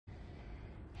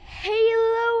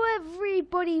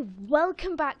everybody,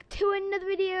 welcome back to another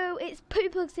video. It's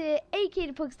Pugs here, aka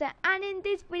the Pugster, and in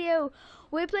this video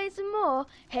we're playing some more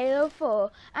Halo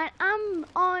 4. And I'm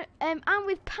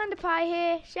with Pandapai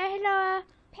here. Say hello.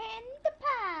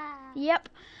 Pandapai. Yep.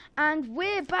 And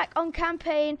we're back on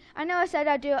campaign. I know I said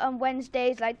I'd do it on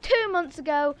Wednesdays like 2 months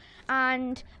ago,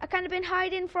 and I kind of been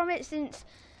hiding from it since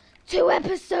 2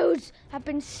 episodes. I've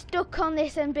been stuck on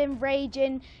this and been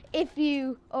raging. If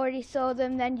you already saw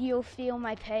them, then you'll feel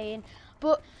my pain.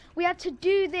 But we had to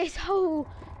do this whole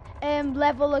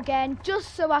level again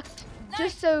just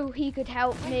so he could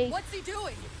help me. What's he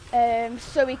doing?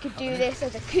 So we could do this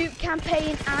as a coop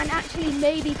campaign and actually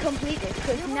maybe complete it,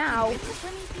 because now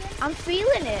I'm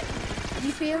feeling it.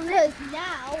 You feeling it? Because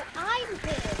now I'm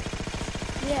here.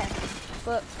 Yeah,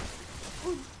 but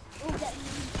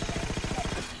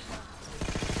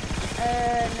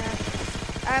no.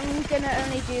 I'm gonna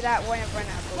only do that when I run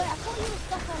out of Wait, I thought you were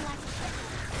stuck on like a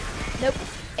Nope.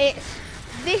 It's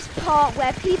this part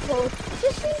where people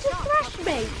just seem to thrash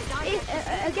me.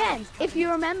 Again, if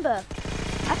you remember,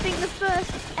 I think the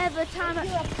first ever time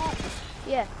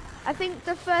I think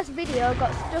the first video I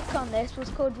got stuck on this was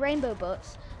called Rainbow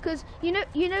Butts. Because you know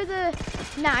the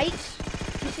knights,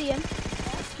 you see him,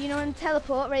 you know him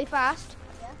teleport really fast,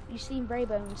 you see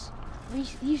rainbows.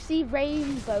 You see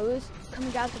rainbows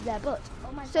coming out of their butt.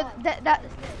 Oh my so God. that's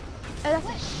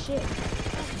a shit.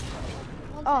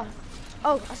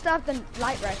 Oh, I still have the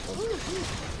light rifle.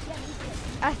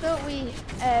 I thought we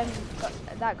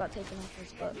got taken off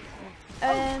us, but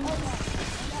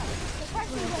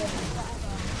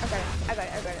okay. I got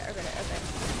it.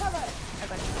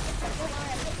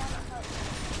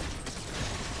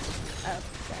 Oh,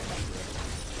 sorry.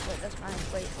 Wait, that's mine.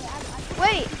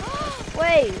 Wait.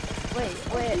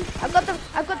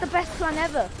 I've got the best plan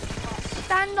ever.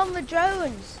 Stand on the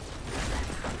drones.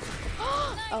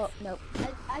 Oh no.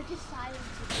 I just silenced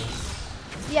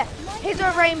it. Yeah, here's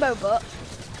a rainbow butt.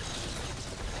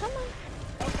 Come on.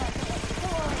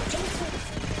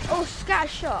 Oh, scatter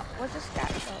shot. What's a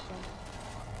scatter shot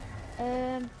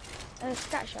then?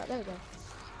 Scatter shot. There we go.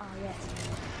 Oh yes.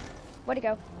 Where'd it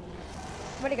go?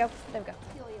 There we go.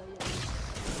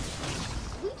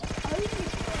 We just owned this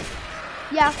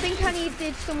one. Yeah, I think I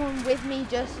needed someone with me,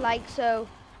 just like so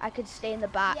I could stay in the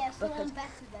back. Yeah, someone because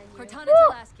better than you. Cortana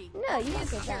Whoa! Talaski. No, you can't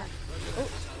say that. Oh,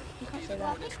 you can't say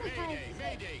that.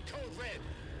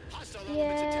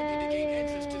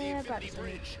 Yeah,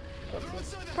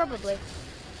 probably.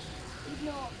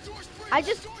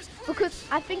 Because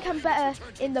I think I'm better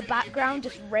in the background,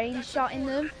 just range shotting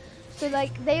them. So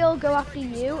like they all go after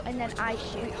you and then I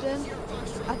shoot them.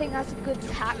 I think that's a good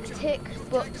tactic.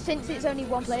 But since it's only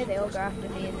one player, they all go after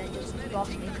me and then just boss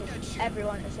me because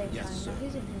everyone at the same time. Now,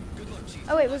 who's in here?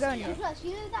 Oh wait, we're going here. Plus,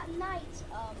 you know that night you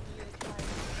were trying to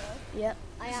go? Yep.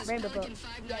 Rainbow Pelican boat.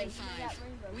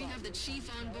 595. We have the chief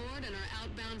on board and are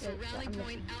outbound for Rally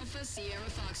Point Alpha Sierra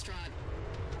Foxtrot.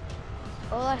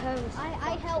 All I heard was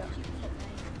I helped you.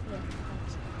 Yeah,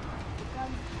 thanks.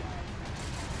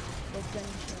 The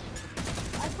gunshot.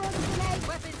 I throw the grenade.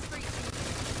 Weapons free.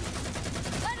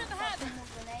 Let him have it.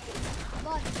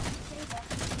 God, save us.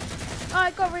 Oh,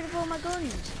 I got rid of all my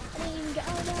guns. I didn't even get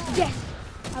over there. Yes!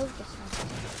 I was just sniping.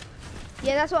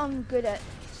 Yeah, that's what I'm good at.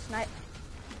 Snipe.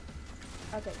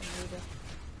 I'll get the leader.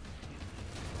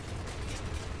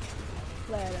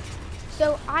 Flare.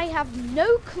 So I have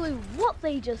no clue what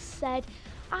they just said.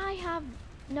 I have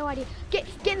no idea. Get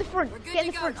in the front. We're good Get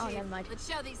in to the go, front. Oh, Chief. never mind. Let's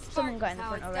show these Someone got in the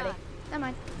Spartans front how already. it's Never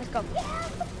mind. Let's go.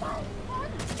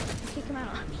 Kick him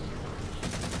out.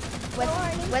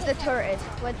 Where the turret is.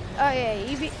 Oh yeah,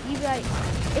 you like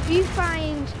if you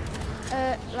find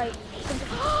like something.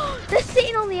 They're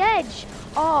sitting on the edge.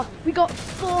 Oh, we got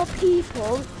 4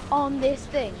 people on this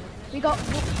thing. We got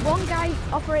one guy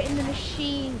operating the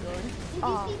machine gun. Did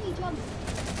you see me jump?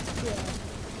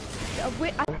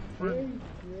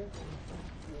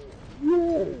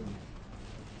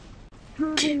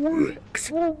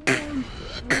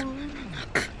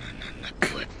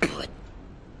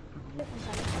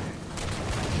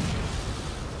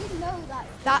 Didn't know that.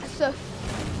 That's a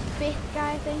 5th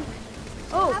guy, I think.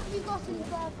 Oh. Have you gotten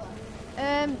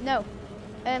further? No.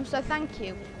 So thank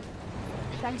you.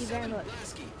 Thank you very much.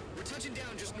 We're touching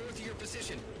down just north of your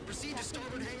position. Proceed to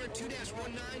starboard hangar 2-19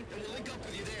 and we'll link up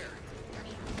with you there.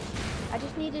 I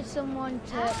just needed someone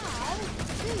to. Dude,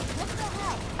 what the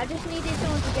hell? I just needed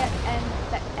someone to get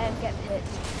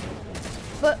hits.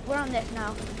 But we're on this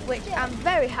now, which I'm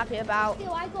very happy about.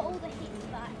 Still, I got all the hits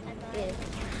back. And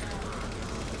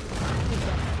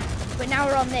But now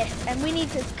we're on this, and we need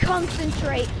to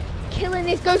concentrate killing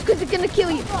this ghost because it's gonna kill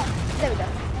you. There we go.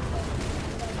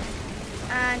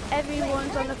 And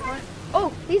everyone's on the front.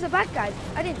 Oh, these are bad guys.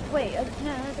 I didn't, wait, no,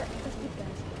 that's good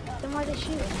guys. Then why are they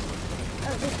shooting?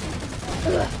 Oh, they're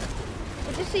shooting.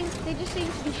 They just seem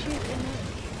to be shooting.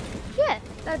 Yeah,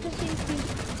 that just seems to be.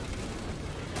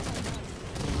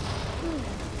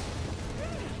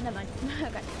 Never mind.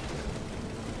 Okay.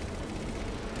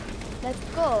 Let's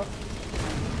go.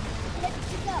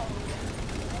 Let's go.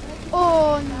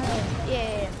 Oh no.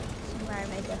 Yeah. Somewhere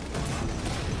maker.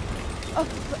 Oh,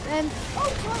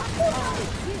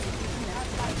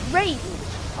 Wraith.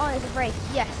 Oh, there's a Wraith.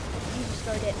 Yes, you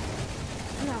destroyed it.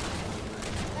 No.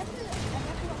 How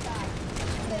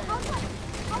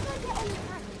do I get on the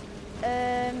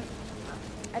tank?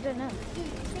 I don't know.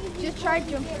 Dude, Just try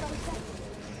jumping.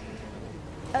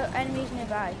 Oh, enemies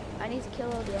nearby. I need to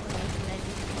kill all the enemies and then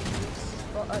just...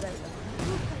 Oh, there we go.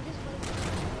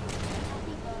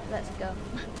 Let's go.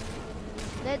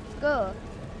 Let's go.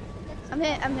 I'm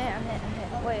here.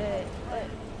 Wait.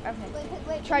 I'm here.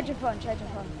 Wait. Try jump on.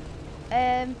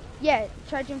 Yeah,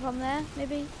 try jump on there,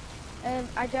 maybe.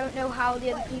 I don't know how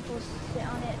the other people sit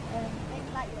on it.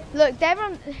 Look,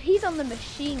 he's on the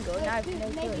machine gun. I have no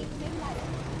clue.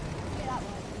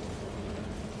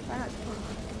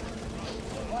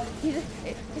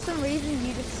 For some reason,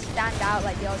 you just stand out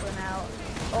like the odd one out.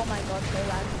 Oh my god, the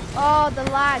lag. Oh, the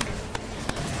lag.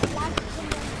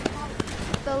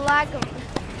 The lag.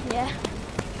 Yeah.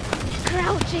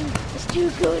 Crouching is too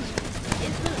good.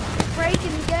 It's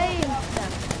breaking the game.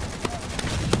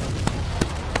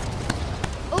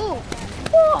 Oh.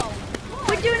 Whoa.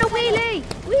 We're doing a wheelie.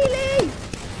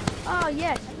 Oh,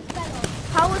 yes.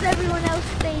 How was everyone else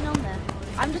staying on there?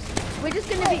 We're just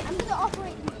going to be... I'm going to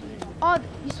operate. Oh,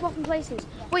 you're swapping places.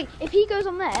 Wait, if he goes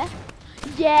on there,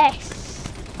 yes.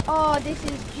 Oh, this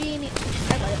is genius.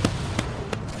 I got it.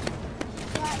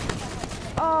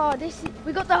 Oh,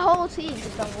 we got the whole team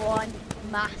just on one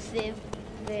massive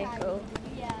vehicle.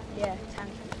 Yeah,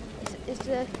 tank. It's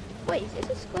a, wait, is it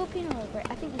a Scorpion or a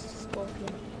Wraith? I think it's a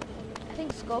Scorpion. I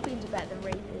think Scorpions are better than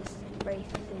Wraiths.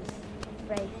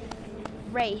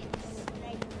 Wraiths.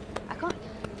 I can't,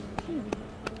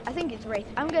 I think it's Wraith.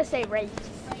 I'm gonna say Wraiths.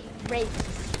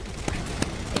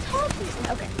 It's hard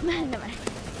to, okay, never mind.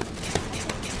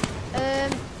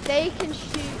 They can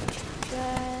shoot,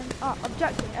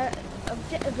 objective,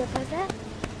 was there?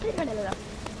 Commander, the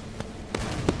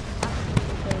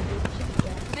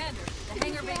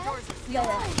hangar bay doors are sealed. Yeah.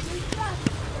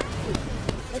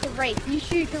 It's a Wraith. You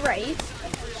shoot the Wraith.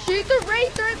 Shoot the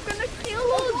Wraith or it's gonna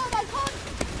kill us. I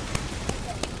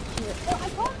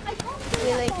can't. I can't do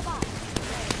Really? that so bad.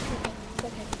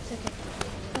 It's okay.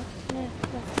 Oh, no,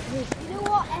 please. You know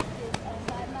what F is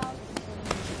my mouse?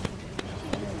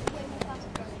 She's way more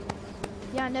faster.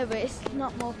 Yeah, I know, but it's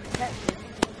not more protected.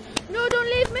 No, don't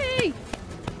leave me!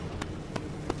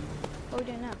 What are we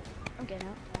doing now? I'm getting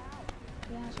out.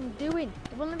 Yeah, that's what I'm doing.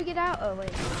 They won't let me get out. Oh,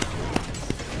 wait.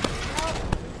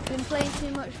 Been playing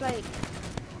too much, like...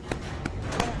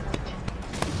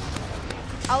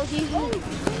 I was using the...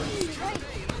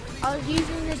 Oh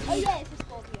yeah, it's a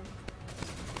Scorpion.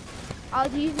 I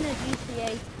was using a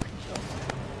GTA control.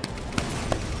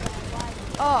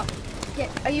 Oh, yeah.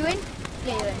 Are you in?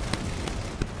 Yeah, you're in.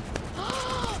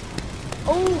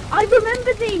 Oh, I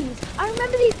remember these. I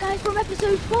remember these guys from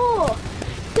episode 4.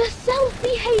 The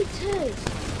selfie haters.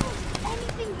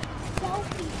 Anything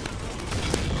selfie.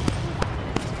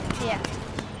 Yeah.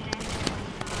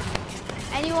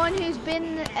 Anyone who's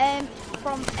been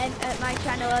from my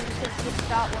channel ever since the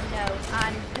start will know.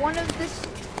 And one of this.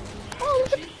 Oh,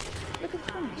 look at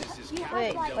the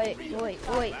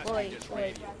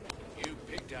Wait. You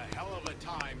picked a hell of a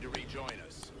time to rejoin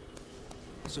us.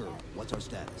 Sir, what's our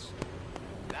status?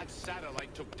 That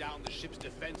satellite took down the ship's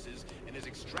defenses and is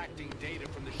extracting data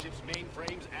from the ship's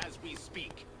mainframes as we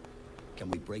speak. Can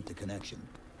we break the connection?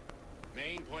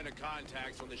 Main point of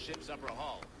contact's on the ship's upper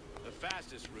hull. The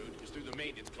fastest route is through the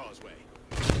maintenance causeway.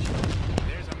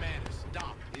 There's a Mantis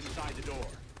docked inside the door.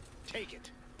 Take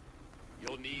it.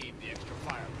 You'll need the extra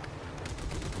firepower.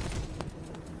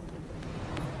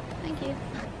 Thank you.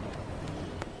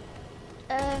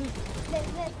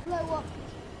 Let's blow up.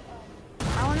 I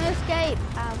want to escape.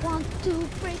 I want to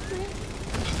break free.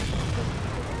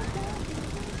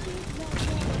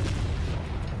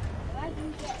 I can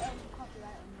get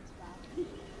copyright on this one.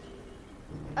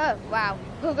 Oh, wow.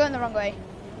 We're going the wrong way.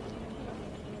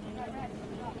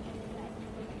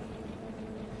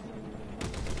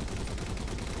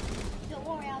 Don't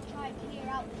worry, I'll try and clear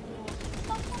out this wall.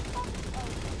 Stop. Oh.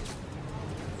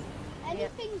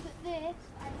 Anything but this,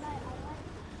 I like.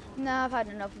 No, I've had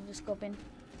enough of the scoping.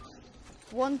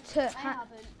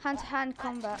 Hand-to-hand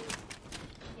combat.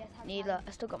 Yes, Needler.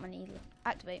 I still got my needler.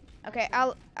 Activate. Okay,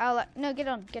 no, get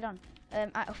on.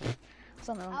 It's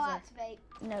on the wrong I'll side. activate.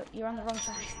 No, you're on the wrong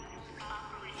side.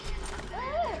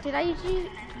 Did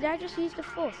I just use the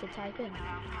force to type in?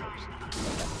 Oops.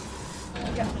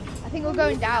 Okay. I think we're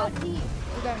going down.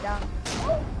 We're going down.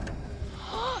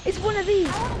 Oh, It's one of these.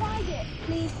 I want to ride it.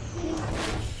 Please, please.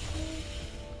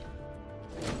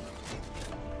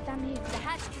 Damn you. The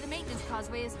hatch to the maintenance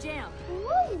causeway is jammed.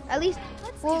 Woo! At least,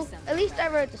 Let's do well, something. at least I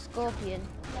rode the Scorpion,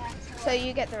 Yeah, so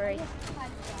you get the raid.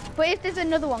 kind of But if there's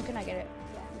another one, can I get it?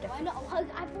 yeah. Why not? Well,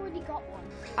 I've already got one.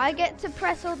 I get to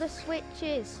press all the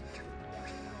switches.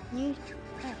 You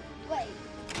Wait,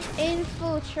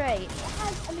 infiltrate. it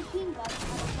has a machine gun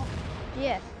and a box.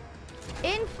 Yeah.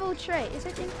 Infiltrate. Is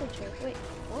it infiltrate? Wait,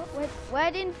 what?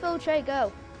 Where'd infiltrate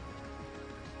go?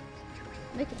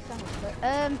 Make it sound but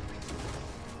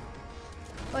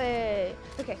wait.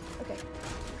 Okay.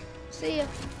 See ya.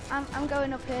 I'm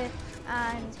going up here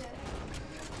and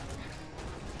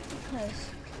close.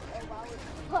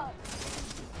 Oh wow,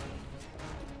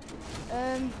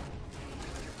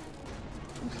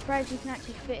 I'm surprised you can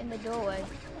actually fit in the doorway.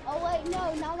 oh wait,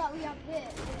 no. Now that we have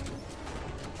this.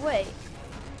 Wait.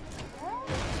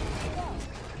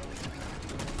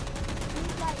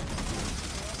 Like,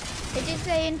 It did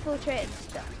say infiltrate and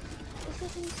stuff. It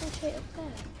says infiltrate up there.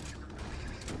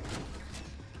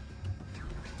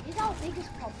 it's our biggest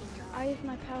problem now. I have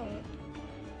my power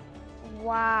up.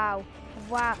 Wow.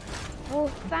 Well,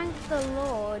 thank the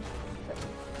Lord.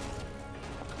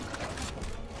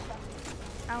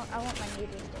 I want my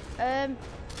needle stick.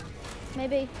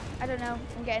 Maybe, I don't know,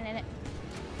 I'm getting in it.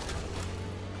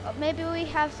 Maybe we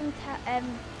have some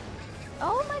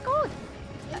oh my god.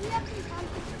 If we have some time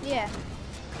to Yeah.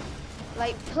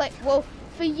 Like, well,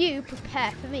 for you,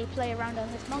 prepare. For me, play around on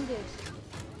this mongoose.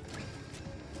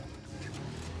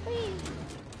 Whee!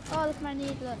 Oh, look at my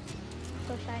needle.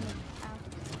 So shiny.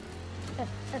 Ow.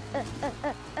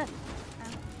 Ow.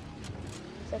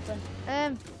 So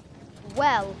fun.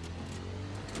 Well.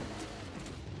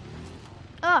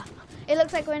 Ah, it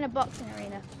looks like we're in a boxing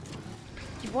arena.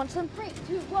 Do you want some? 3,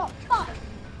 2, 1, 5.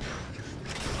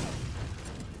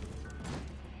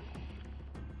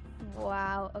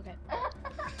 Wow, okay.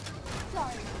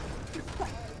 Sorry.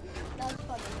 That was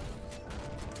funny.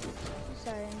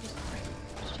 Sorry, I'm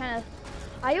just trying to.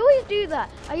 I always do that.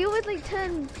 I always like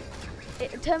turn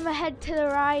my head to the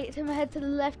right, turn my head to the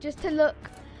left, just to look.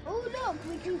 Oh look,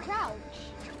 we can crouch.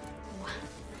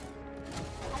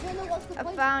 I don't know what's the I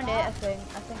point. found of it. I that. think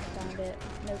I found it.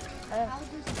 Nope. How does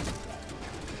it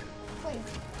work?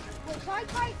 Wait, should I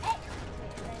try exit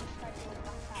and then try to go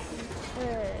back out?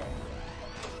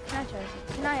 Can I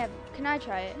try it? Can I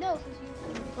try it? No, because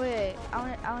you. Wait,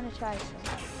 I wanna try some.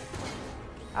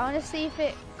 I wanna see if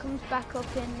it comes back up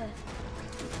in the.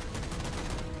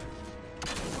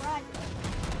 Right.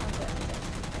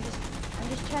 I'm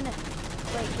just trying to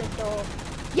break the door.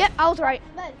 Yep, I was right.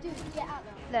 No, dude, get out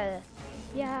now. There.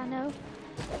 Yeah, I know.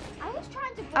 I was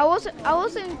trying to. I wasn't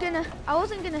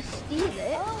gonna steal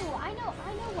it. Oh, I know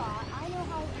why.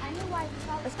 I know why.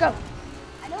 Let's go.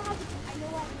 I know why.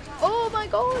 Oh my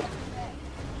god.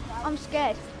 I'm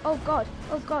scared. Oh god.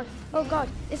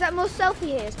 Is that more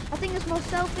selfie haters? I think it's more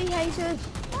selfie haters.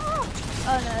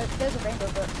 Oh no, there's a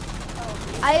rainbow book.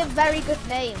 I have very good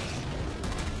names.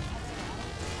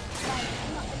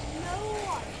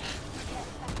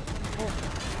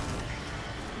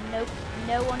 Nope,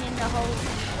 no one in the hole.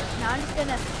 No, I'm just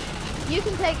gonna. You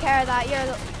can take care of that.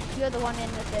 You're the one in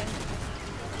the thing.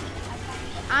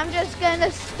 I'm just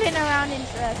gonna spin around in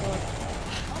circles,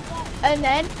 and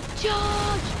then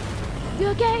charge.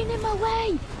 You're getting in my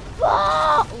way.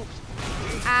 Whoa! Oops.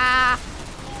 Ah.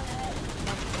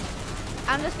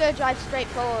 I'm just gonna drive straight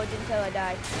forward until I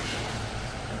die.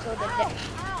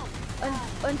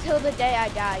 Until the day I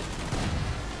die.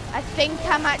 I think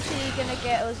I'm actually gonna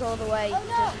get us all the way. Oh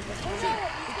no! We can't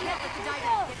let the dive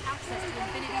get access to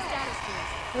Infinity status tools.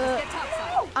 Let's get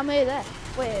topside. I'm near there.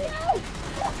 Wait.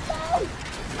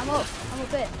 I'm up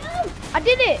here. I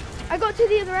did it! I got to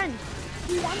the other end.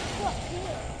 Dude, I'm stuck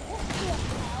here. What the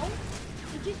hell?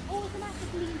 It just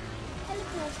automatically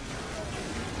teleports.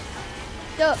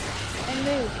 Duck and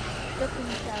move. Duck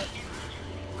and shout.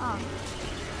 Ah.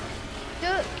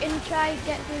 Duck and try to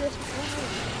get through this wall.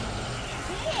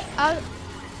 I'm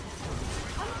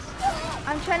stuck.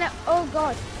 I'm trying to. Oh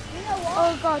god. You know what?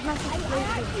 Oh god, massive I explosion.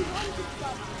 actually wanted to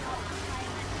stop.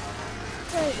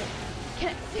 Where is it?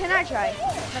 Can I try?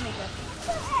 Let me try. What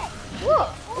the heck? What?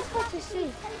 What's that to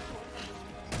see?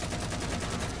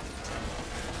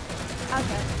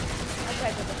 Okay.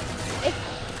 If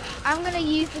I'm gonna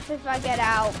use this if I get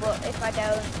out, but if I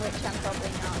don't, which I'm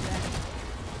probably not, then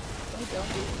we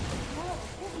don't.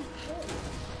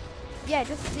 yeah, it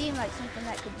just seemed like something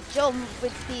that could jump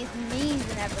with these knees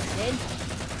and everything.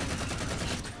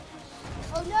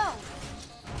 Oh no!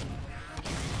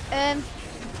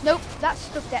 Nope, that's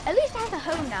stuck there. At least I have a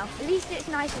home now. At least it's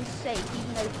nice and safe,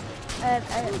 even though. Oh.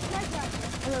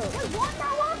 Wait, what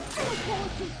now? I'm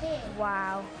teleported here.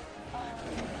 Wow.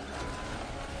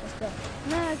 Let's go.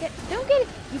 No, don't get it.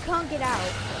 You can't get out.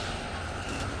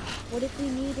 What if we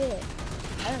need it?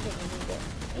 I don't think we need it.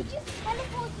 It just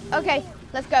teleported me Okay, here.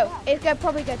 let's go. It's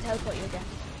probably gonna teleport you again.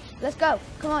 Let's go.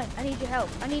 Come on. I need your help.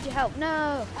 I need your help.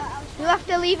 No. You'll have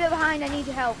to leave it behind. I need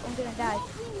your help. I'm gonna die.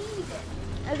 We need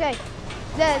it. Okay.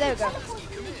 There we go.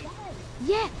 Teleported me again.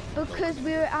 Yeah, because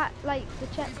we were at like the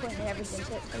checkpoint and everything,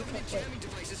 so it's okay.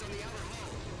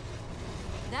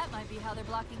 That might be how they're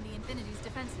blocking the Infinity's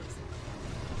defenses.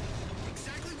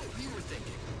 Exactly what we were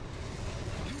thinking.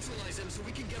 Neutralize them so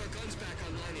we can get our guns back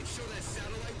online and show that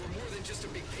satellite we're more than just a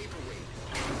big paperweight.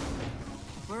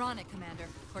 We're on it, Commander.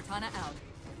 Cortana out.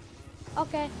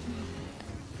 Okay.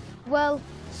 Well,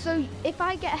 so if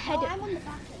I get ahead Oh, of I'm on the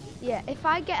back end. yeah, if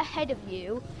I get ahead of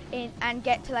you and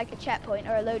get to like a checkpoint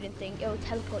or a loading thing, it will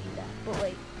teleport you there. But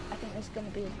wait, I think there's gonna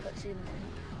be a cutscene.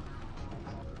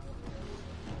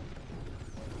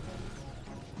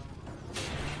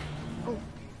 Oh,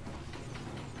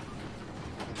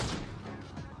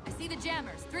 I see the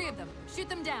jammers. 3 of them. Shoot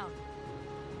them down.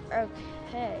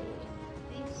 okay.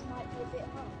 This might be a bit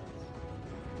hard.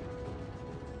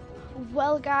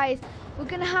 Well guys, we're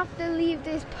gonna have to leave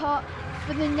this part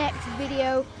for the next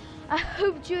video. I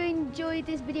hope you enjoyed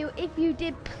this video. If you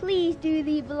did, please do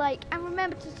leave a like and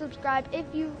remember to subscribe. If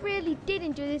you really did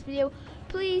enjoy this video,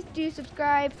 please do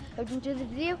subscribe. Hope you enjoyed this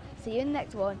video. See you in the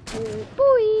next one.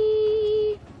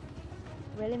 Bye.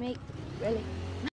 Really, mate? Really?